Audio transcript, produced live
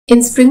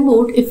In Spring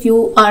Boot, if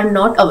you are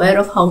not aware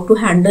of how to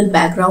handle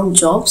background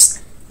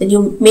jobs, then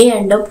you may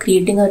end up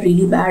creating a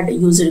really bad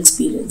user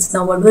experience.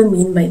 Now, what do I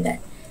mean by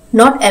that?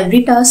 Not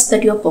every task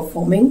that you're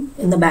performing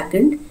in the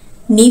backend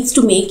needs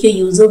to make your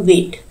user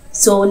wait.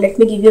 So let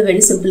me give you a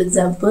very simple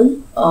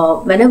example.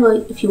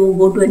 If you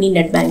go to any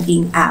net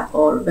banking app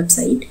or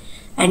website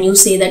and you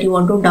say that you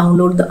want to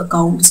download the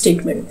account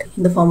statement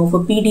in the form of a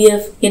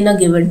PDF in a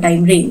given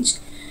time range,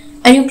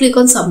 and you click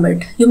on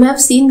submit, you may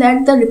have seen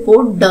that the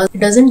report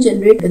doesn't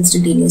generate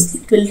instantaneously.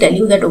 It will tell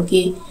you that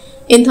okay,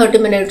 in 30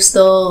 minutes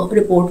the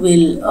report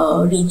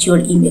will reach your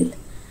email,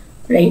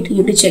 right? You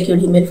have to check your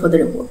email for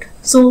the report.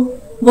 So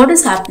what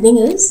is happening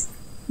is,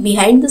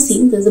 behind the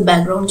scenes there's a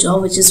background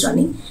job which is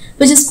running,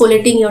 which is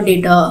collating your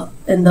data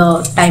in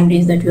the time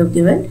range that you have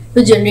given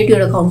to generate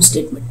your account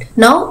statement.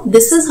 Now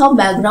this is how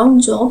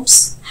background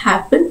jobs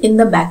happen in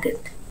the backend.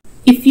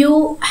 If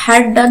you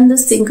had done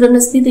this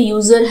synchronously, the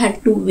user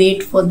had to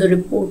wait for the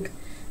report,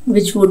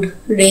 which would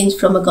range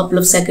from a couple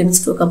of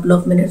seconds to a couple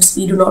of minutes.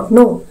 We do not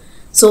know.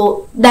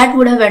 So that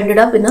would have ended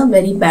up in a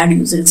very bad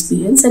user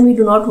experience, and we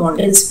do not want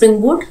it. In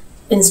Spring Boot,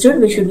 instead,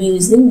 we should be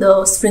using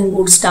the Spring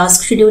Boot's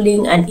task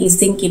scheduling and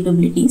async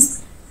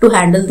capabilities to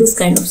handle this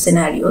kind of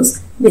scenarios,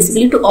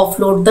 basically to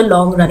offload the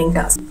long running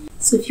tasks.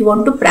 So if you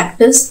want to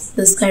practice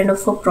this kind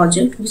of a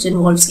project which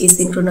involves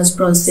asynchronous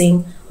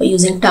processing or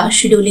using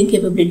task scheduling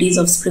capabilities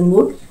of Spring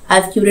Boot,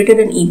 I've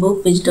curated an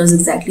ebook which does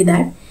exactly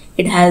that.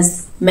 It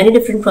has many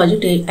different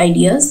project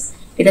ideas.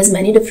 It has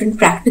many different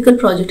practical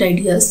project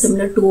ideas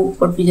similar to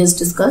what we just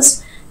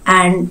discussed.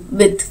 And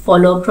with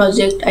follow-up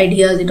project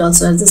ideas, it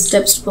also has the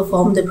steps to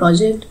perform the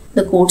project,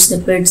 the code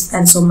snippets,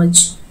 and so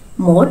much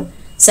more.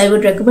 So I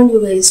would recommend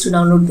you guys to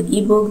download the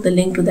ebook. The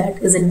link to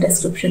that is in the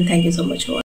description. Thank you so much for watching.